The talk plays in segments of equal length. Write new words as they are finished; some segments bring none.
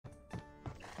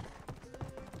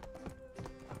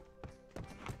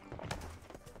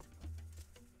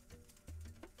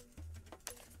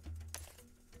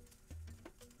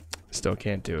still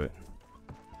can't do it.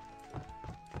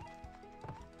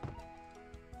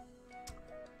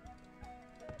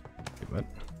 What?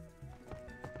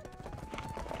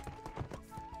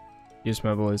 Use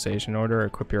mobilization order,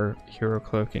 equip your hero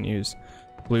cloak, and use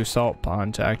blue salt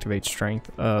bond to activate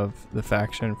strength of the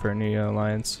faction for a new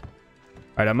alliance.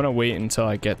 Alright, I'm gonna wait until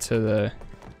I get to the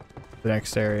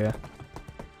next area.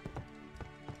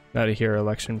 Not a hero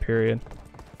election period.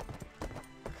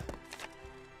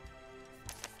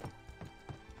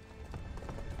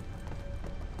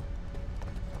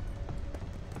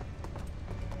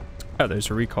 Oh,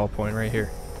 there's a recall point right here.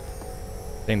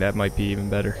 I think that might be even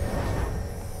better.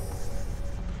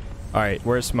 Alright,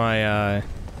 where's my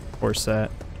horse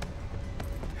at?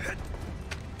 Let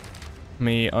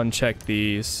me uncheck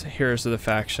these Heroes of the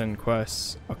Faction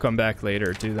quests. I'll come back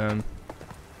later, do them.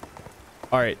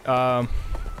 Alright,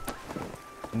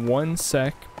 1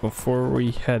 sec before we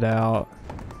head out.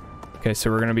 Okay, so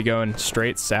we're gonna be going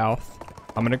straight south.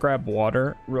 I'm gonna grab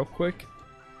water real quick.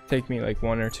 Take me like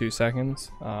 1 or 2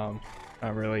 seconds.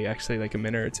 Not really, actually like a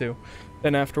minute or two.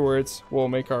 Then afterwards, we'll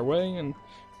make our way and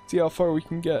see how far we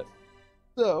can get.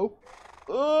 So,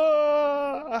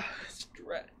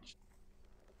 stretch.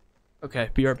 Okay,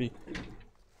 BRB.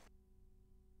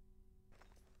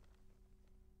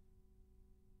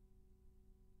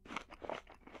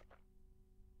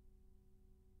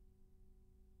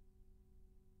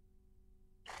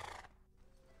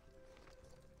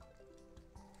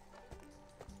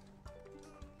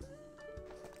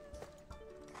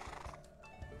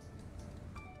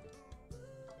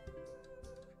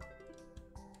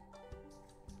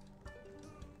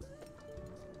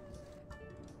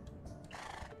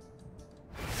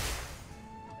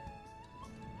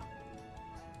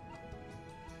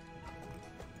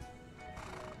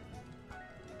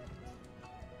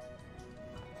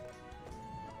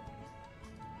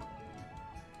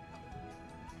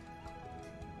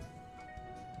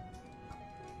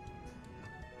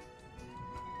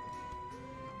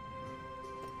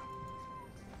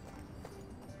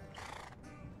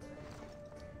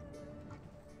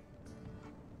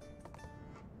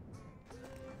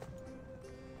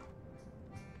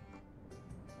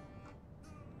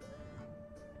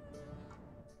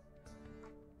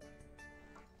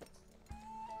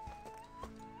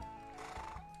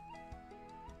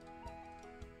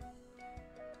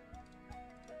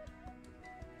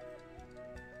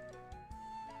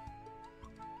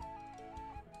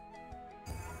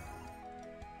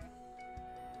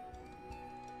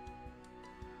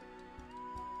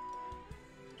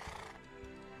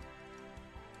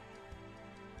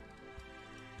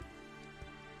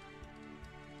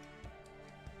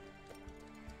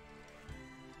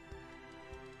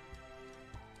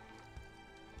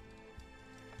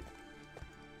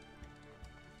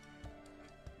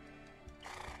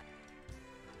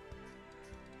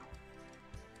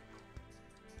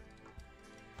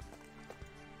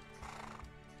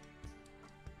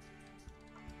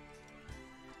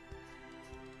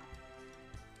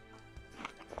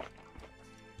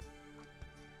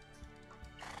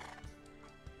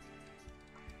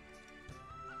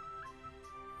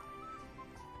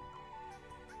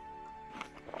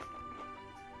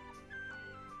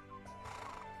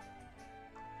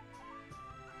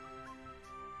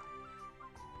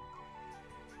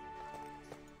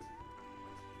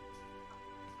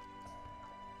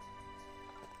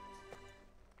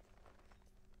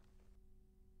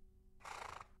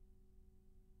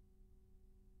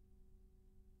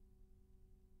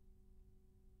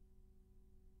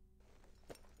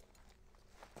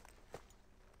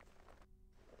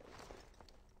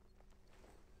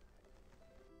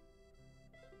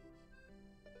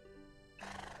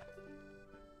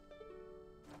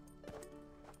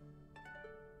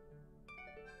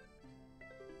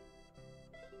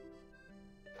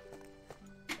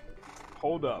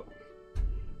 Hold up.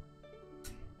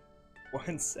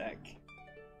 1 sec.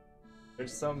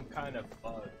 There's some kind of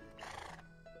bug.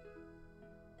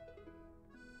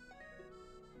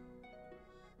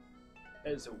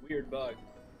 It's a weird bug.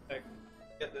 Heck,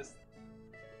 get this.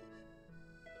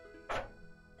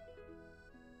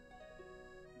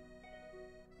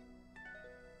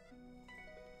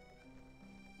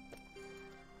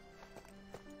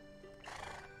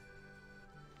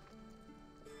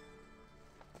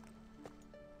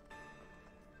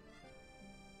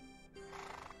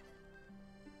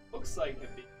 Looks like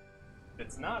a bee.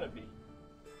 It's not a bee.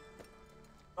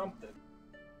 Something.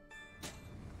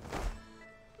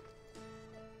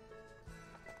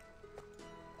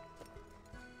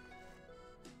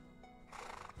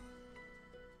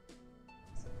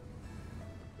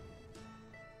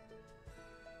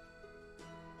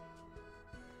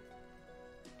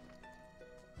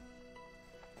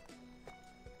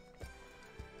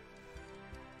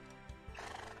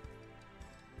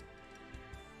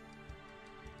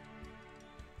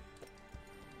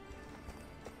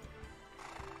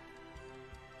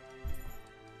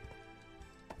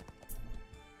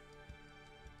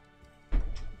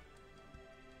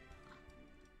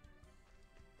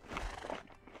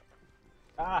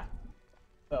 Ah.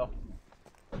 Oh.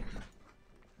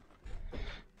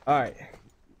 All right.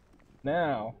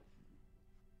 Now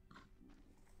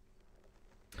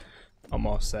I'm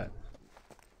all set.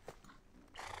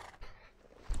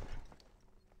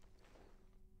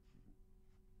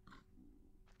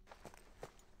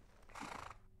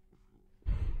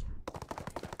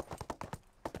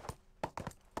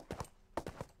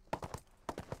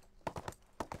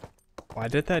 Why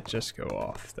did that just go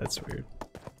off? That's weird.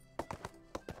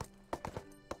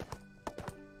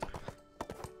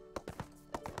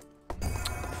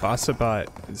 Fossabot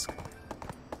is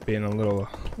being a little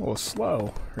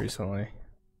slow recently.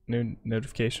 New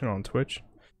notification on Twitch.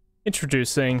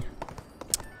 Introducing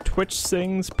Twitch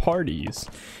Sings Parties.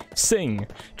 Sing,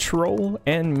 troll,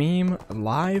 and meme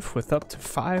live with up to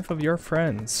 5 of your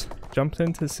friends. Jump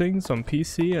into Sings on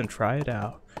PC and try it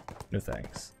out. No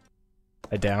thanks.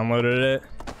 I downloaded it.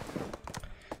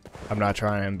 I'm not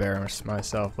trying to embarrass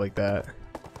myself like that.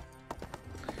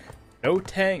 No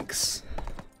tanks.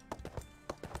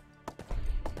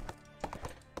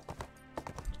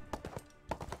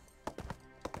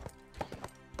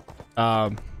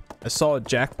 I saw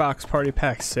Jackbox Party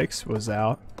Pack 6 was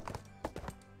out.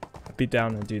 I'd be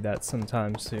down to do that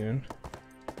sometime soon.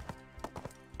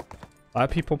 A lot of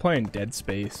people playing Dead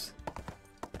Space.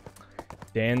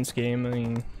 Dan's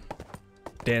Gaming,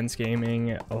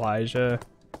 Elijah.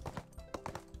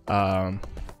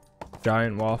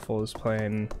 Giant Waffles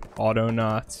playing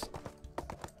Autonauts.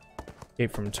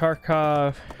 Escape from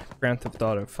Tarkov. Grand Theft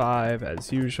Auto 5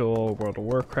 as usual. World of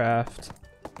Warcraft.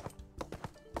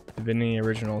 Divinity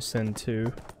Original Sin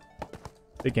 2.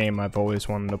 The game I've always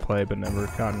wanted to play but never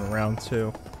gotten around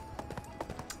to.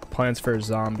 Plants vs.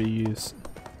 Zombies.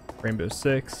 Rainbow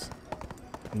Six.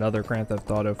 Another Grand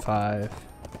Theft Auto 5.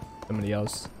 Somebody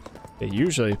else that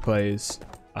usually plays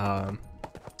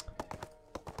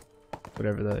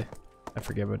whatever I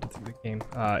forget what the game,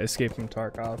 Escape from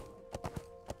Tarkov,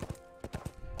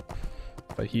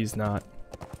 but he's not.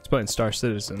 He's playing Star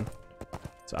Citizen.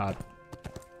 It's odd.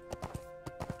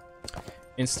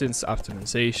 Instance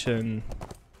optimization.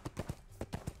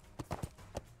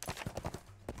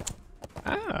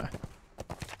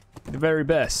 The very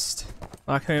best.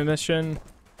 Locking a mission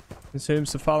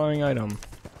consumes the following item.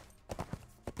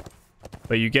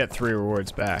 But you get 3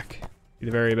 rewards back. Be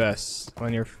the very best.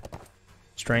 Lend your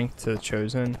strength to the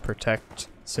chosen. Protect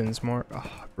sins more.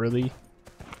 Oh, really?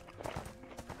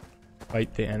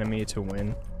 Fight the enemy to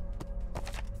win.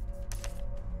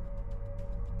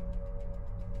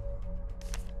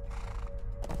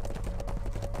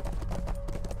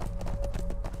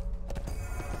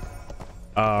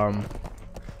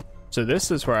 So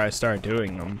this is where I start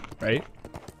doing them, right?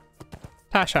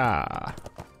 Tasha!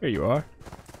 Here you are.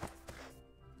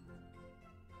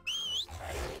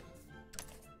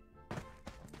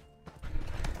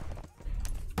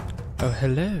 Oh,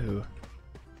 hello.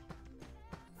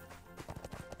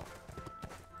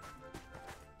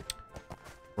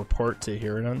 Report to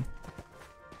Hiradon.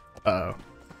 Uh-oh.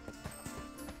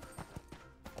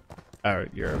 Oh,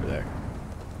 you're over there.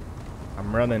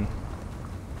 I'm running.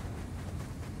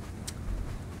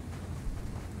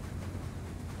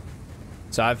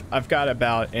 So I've got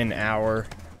about an hour,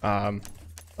 a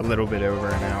little bit over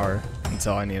an hour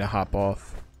until I need to hop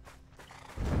off.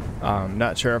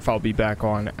 Not sure if I'll be back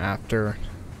on after,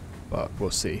 but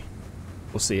we'll see.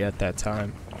 We'll see at that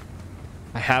time.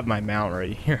 I have my mount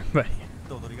right here, but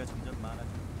it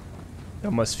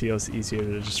almost feels easier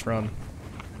to just run.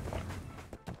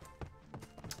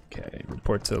 Okay,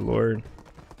 report to the Lord.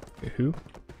 Okay, who?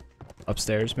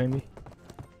 Upstairs, maybe?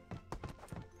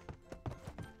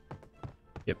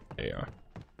 Yep, they are.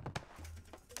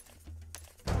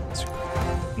 It's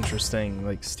interesting,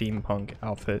 like steampunk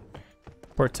outfit.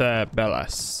 Porta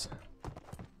Bellas.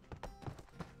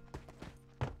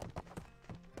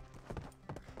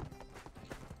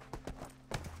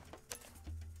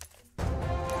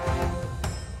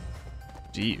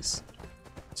 Jeez.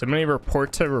 So many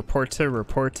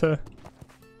reporta.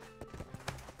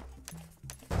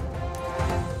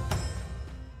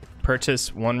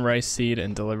 Purchase 1 rice seed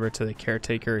and deliver to the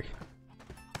caretaker.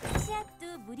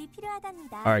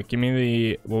 Alright, give me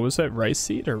the, what was that, rice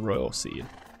seed or royal seed?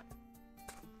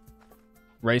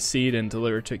 Rice seed and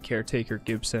deliver to caretaker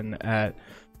Gibson at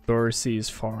Dorsey's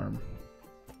farm.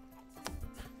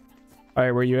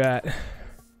 Alright, where you at?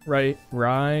 Right,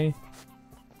 rye,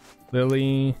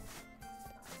 lily,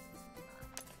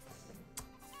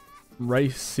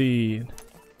 rice seed.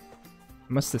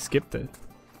 I must have skipped it.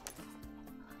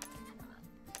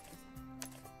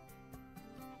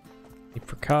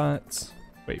 Apricots.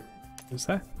 Wait, what is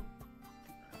that?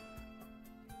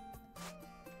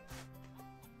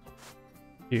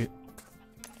 Cute.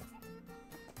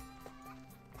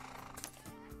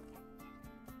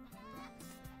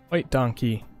 Wait,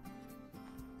 donkey.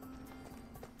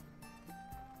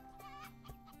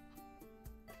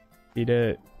 Feed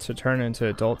it to turn into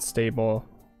adult stable,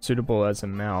 suitable as a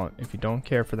mount. If you don't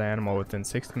care for the animal within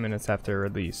 60 minutes after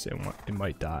release, it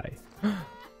might die.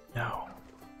 No.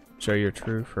 Show your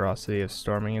true ferocity of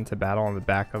storming into battle on the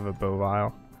back of a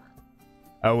bovile.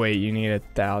 Oh wait, you need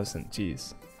 1,000.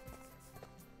 Jeez.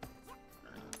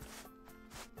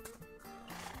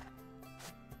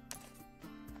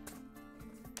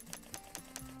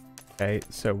 Okay,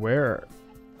 so where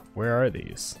are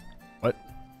these? What?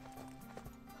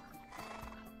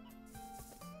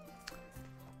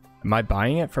 Am I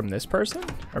buying it from this person?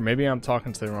 Or maybe I'm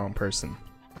talking to the wrong person.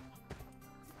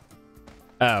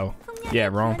 Oh, yeah,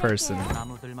 wrong person.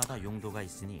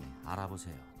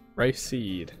 Rice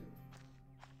seed.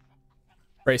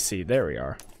 Rice seed, there we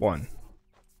are. 1.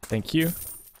 Thank you.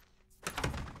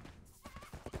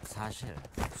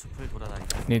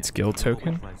 Need skill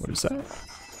token? What is that?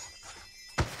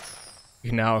 You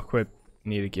can now equip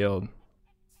need a guild.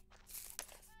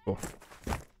 Cool.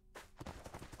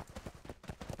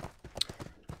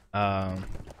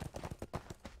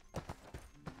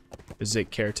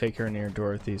 Visit caretaker near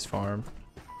Dorothy's farm.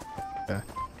 Okay.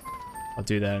 I'll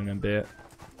do that in a bit.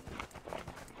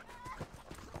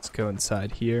 Let's go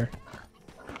inside here.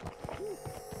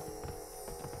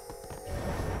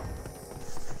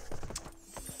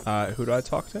 Who do I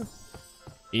talk to?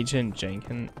 Agent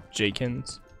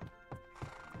Jenkins.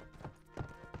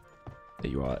 There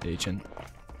you are, Agent.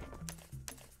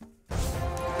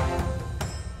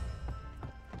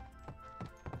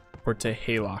 Or to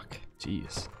Haylock.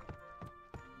 Jeez.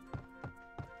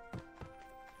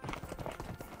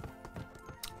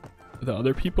 Are the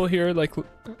other people here like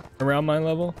around my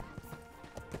level?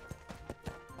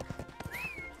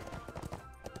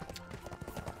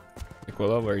 Like what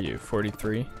level are you?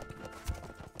 43?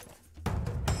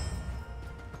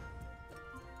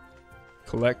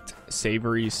 Collect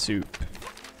savory soup.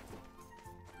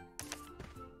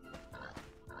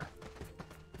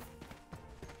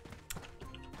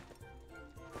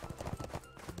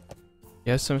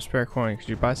 You have some spare coin. Could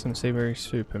you buy some savory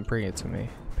soup and bring it to me?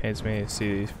 Pains me to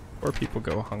see these poor people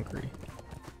go hungry.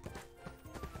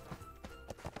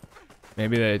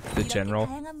 Maybe the general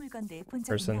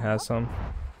person has some.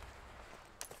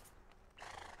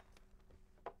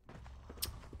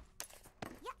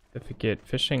 Certificate,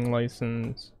 fishing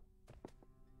license,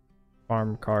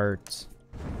 farm carts.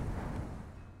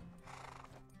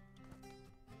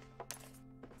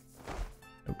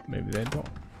 Nope, maybe they don't.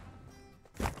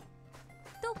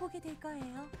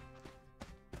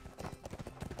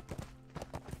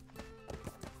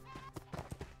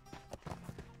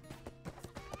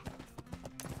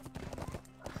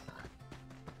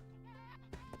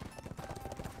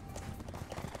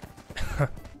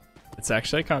 It's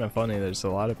actually kind of funny. There's a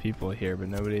lot of people here, but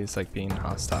nobody's like being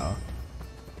hostile.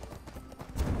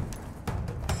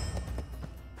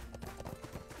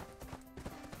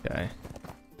 Okay.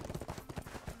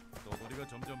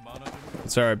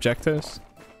 What's our objectives?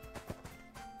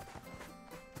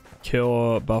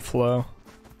 Kill a buffalo.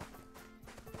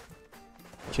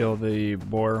 Kill the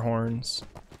boar horns.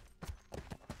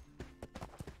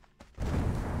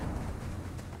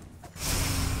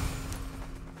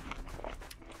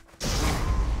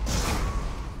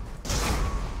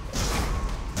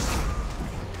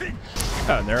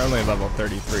 Oh, and they're only level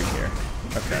 33 here.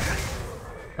 Okay.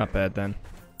 Not bad then.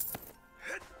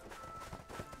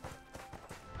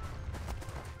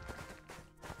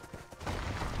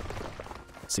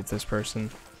 Let's see if this person.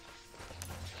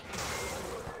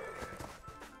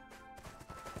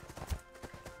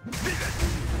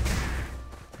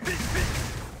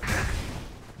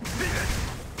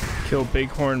 Kill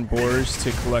bighorn boars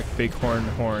to collect bighorn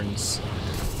horns.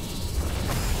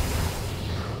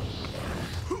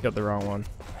 Killed the wrong one.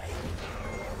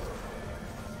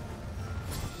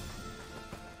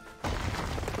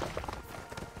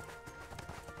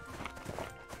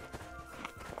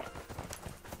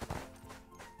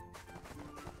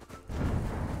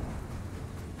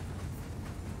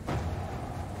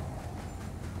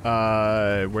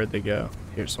 Where'd they go?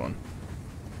 Here's one.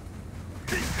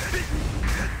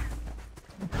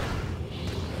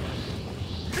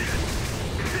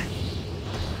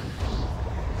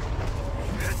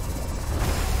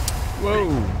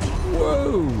 Whoa!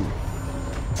 Whoa!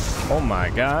 Oh my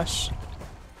gosh.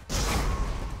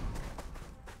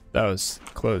 That was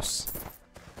close.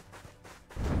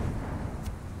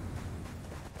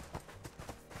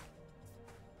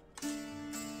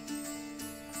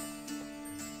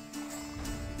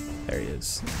 There he is.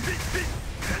 is.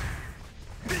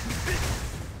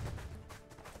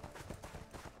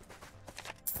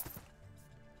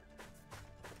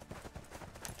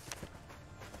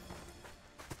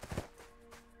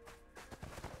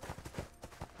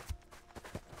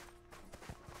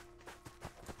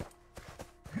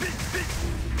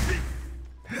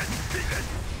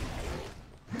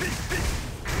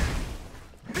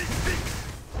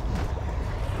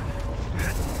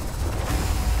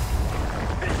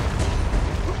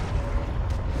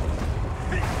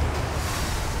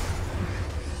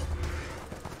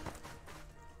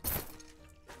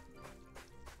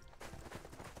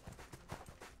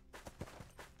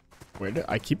 Where did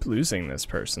I keep losing this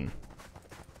person?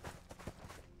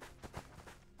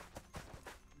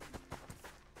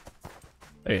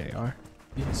 There they are.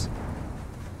 Yes.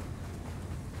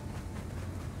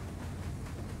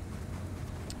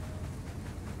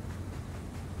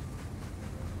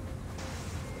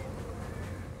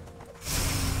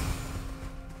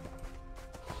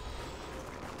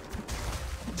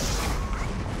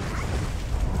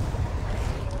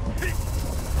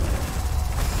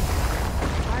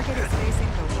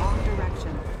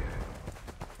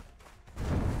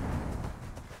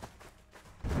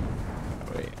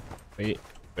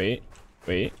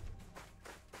 Wait.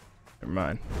 Never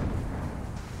mind.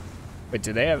 Wait,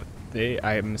 do they have...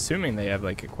 I'm assuming they have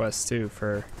like a quest too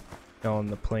for on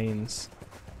the plains.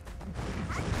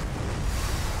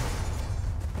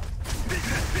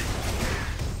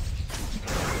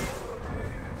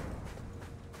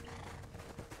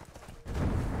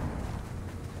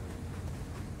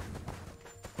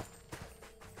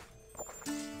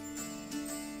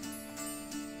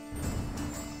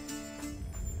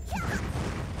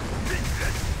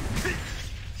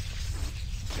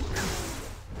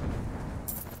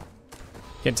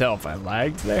 Can't tell if I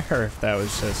lagged there or if that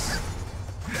was just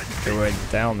they went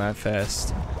down that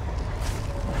fast.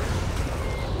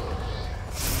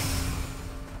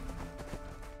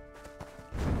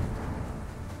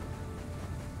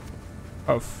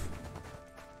 Oh,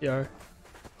 yeah.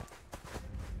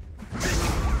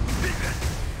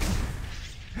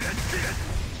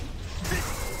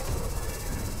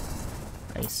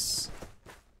 Nice.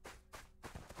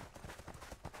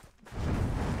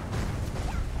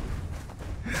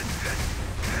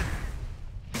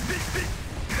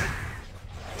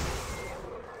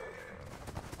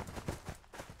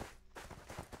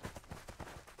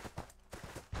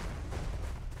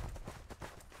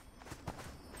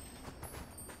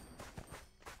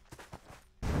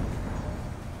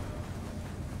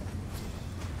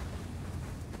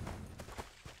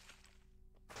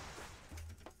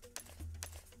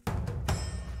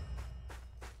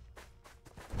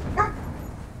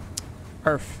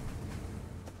 Perf.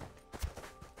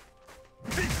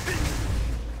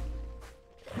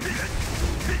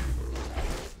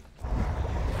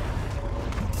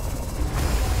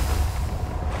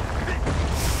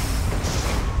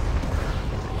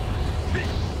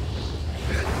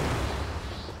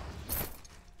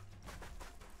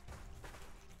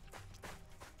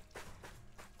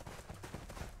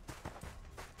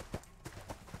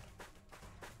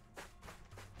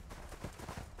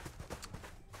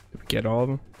 Get all of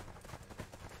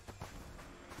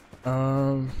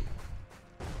them.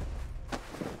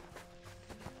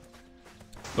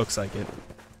 Looks like it.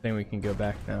 I think we can go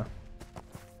back now.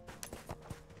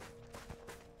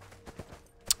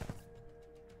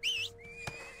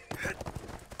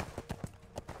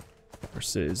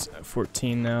 Versus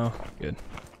 14 now. Good.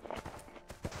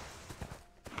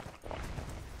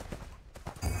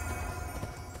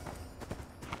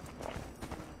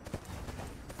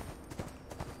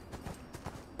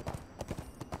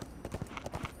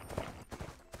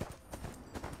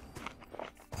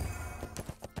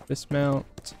 Dismount.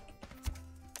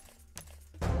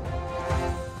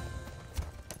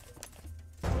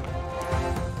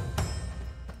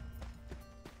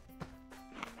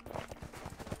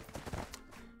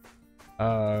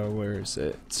 Where is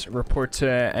it? Report to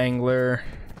Angler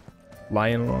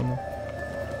Lino.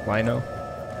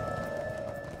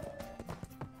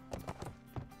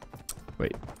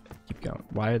 Wait, keep going.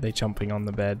 Why are they jumping on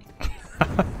the bed?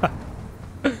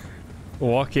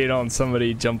 Walk in on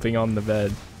somebody jumping on the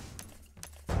bed.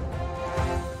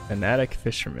 Fanatic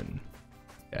fisherman.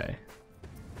 Okay.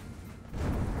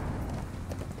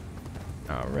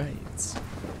 Alright.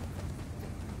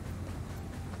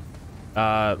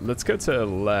 Let's go to the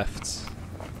left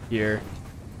here.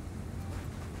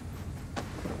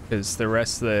 Because the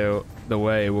rest of the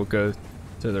way will go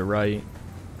to the right.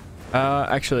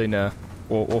 Actually no.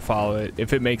 We'll follow it.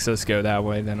 If it makes us go that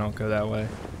way, then I'll go that way.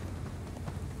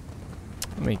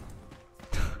 Let me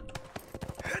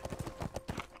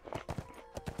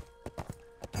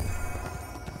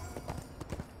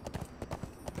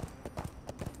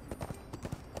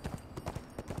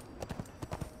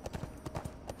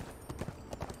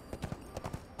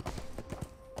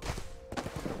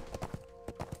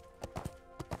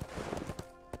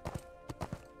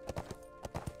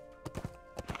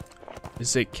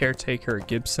Visit caretaker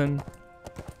Gibson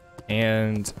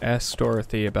and ask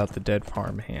Dorothy about the dead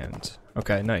farmhand.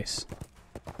 Okay, nice.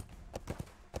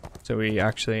 So we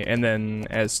actually, and then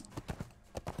as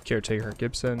caretaker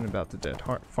Gibson about the dead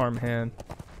farmhand.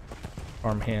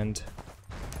 Okay,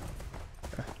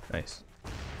 nice.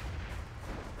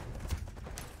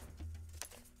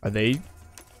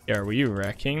 Are we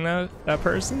wrecking that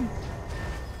person?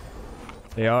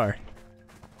 They are.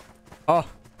 Oh,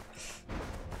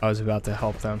 I was about to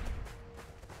help them.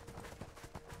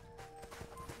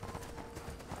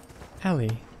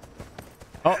 Ellie.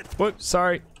 Oh, whoops,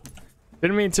 sorry.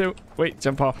 Didn't mean to. Wait,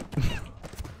 jump off.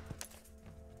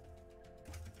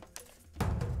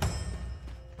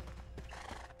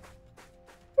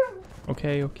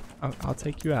 Okay, okay. I'll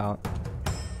take you out.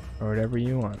 Or whatever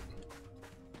you want.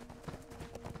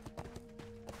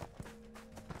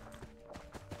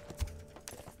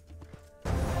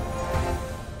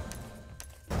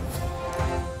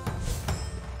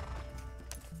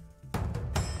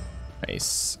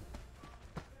 Nice.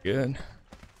 Good.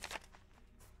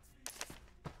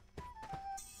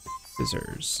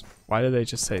 Scissors. Why did they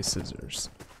just say scissors?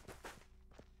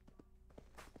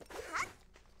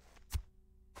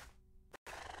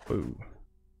 Ooh.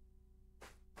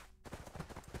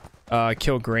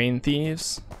 Kill grain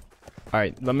thieves.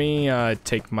 Alright, let me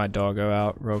take my doggo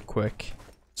out real quick.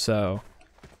 So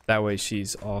that way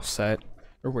she's all set.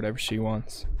 Or whatever she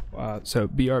wants. So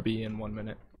BRB in 1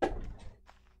 minute.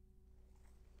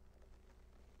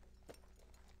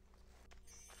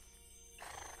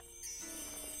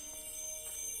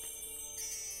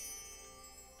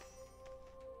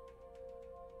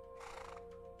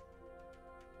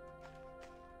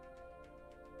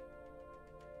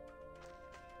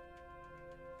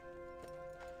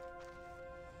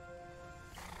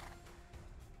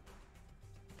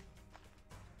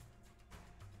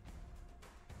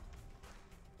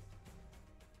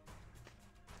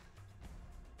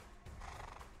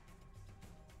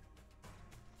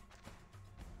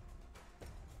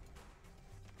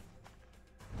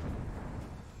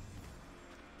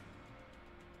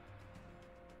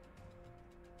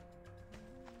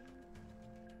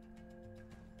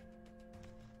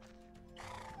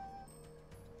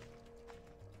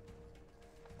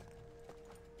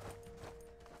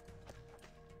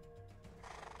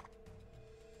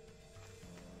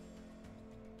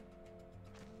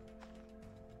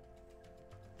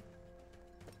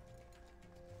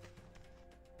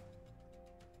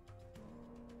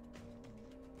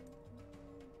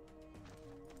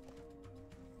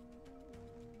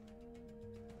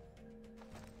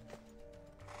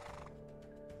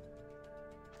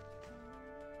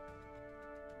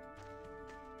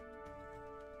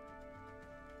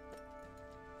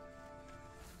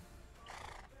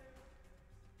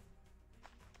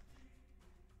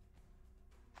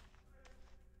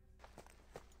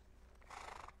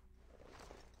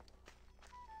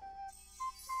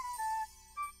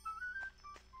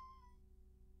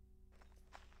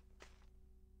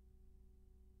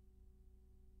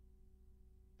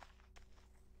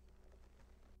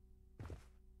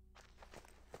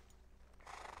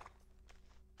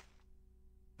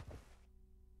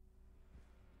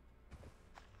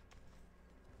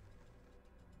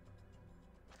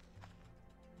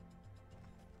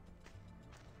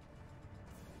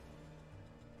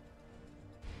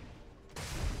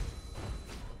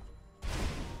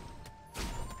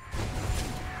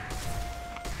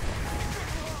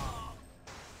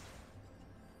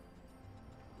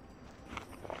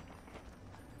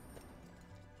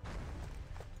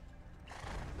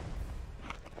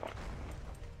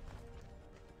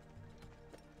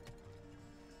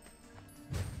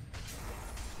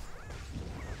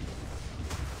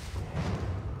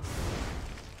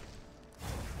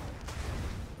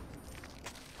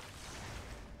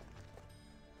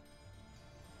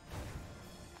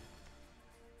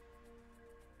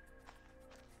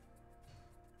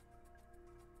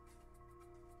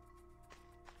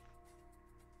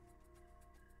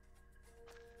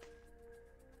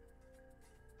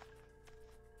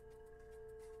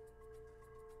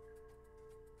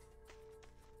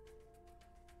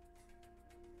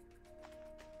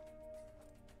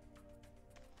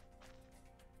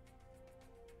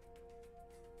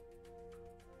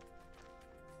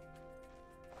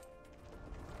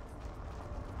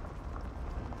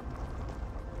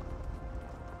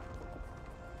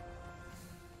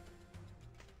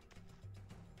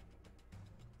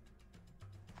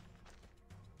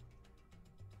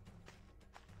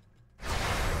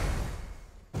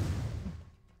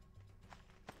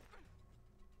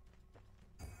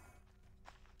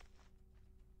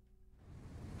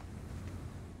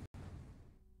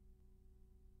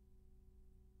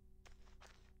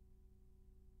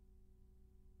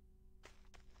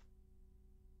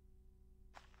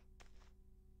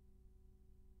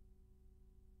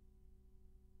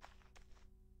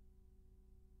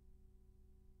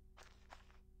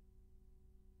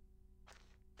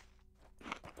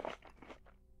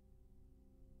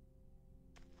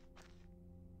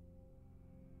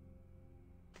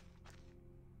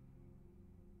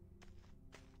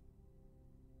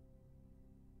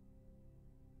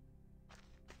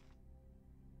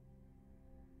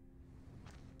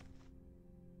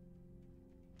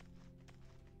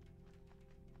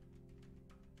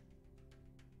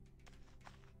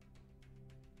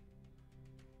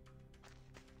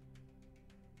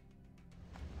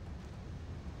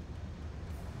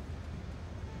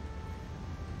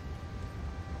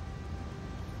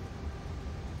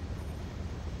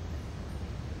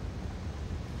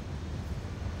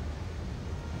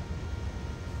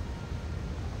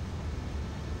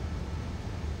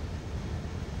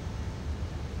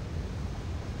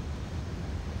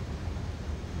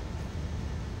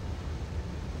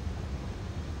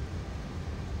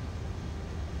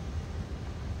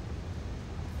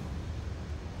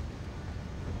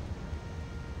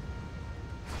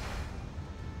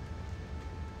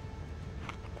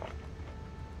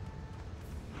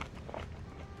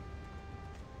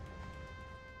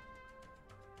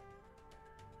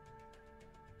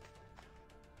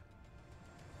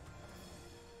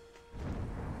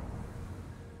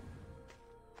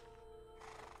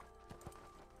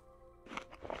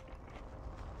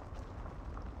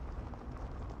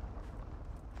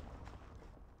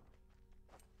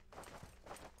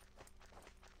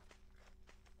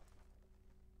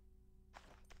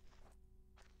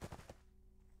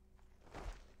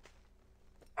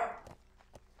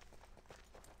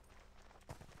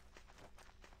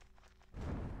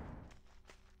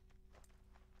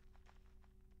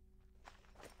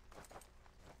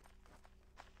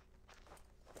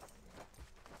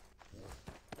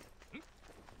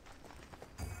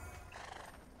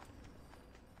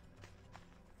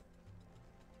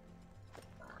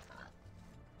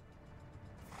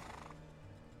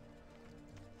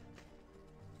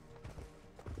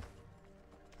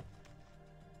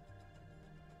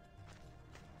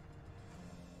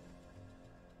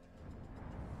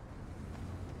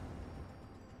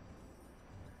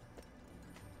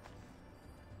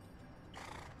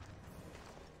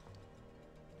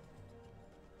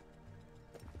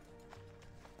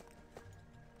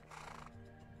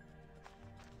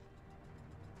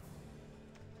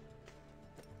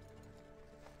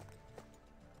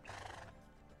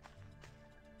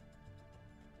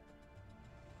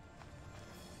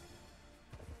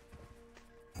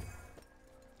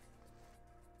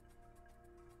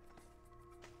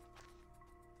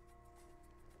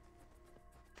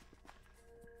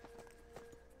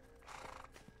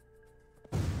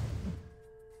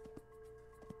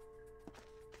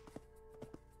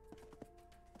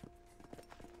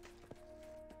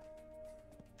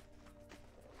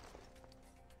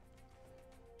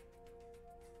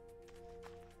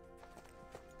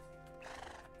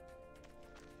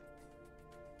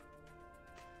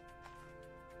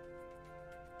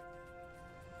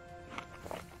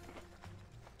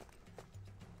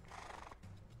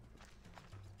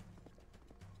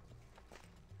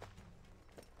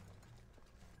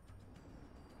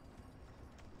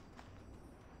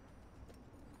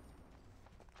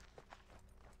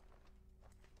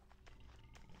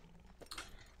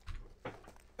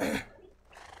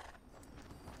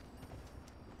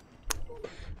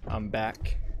 I'm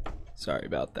back. Sorry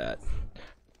about that.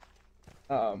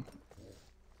 One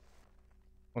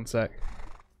sec.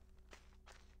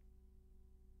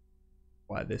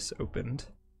 Why this opened?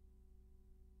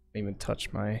 Didn't even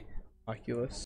touch my Oculus.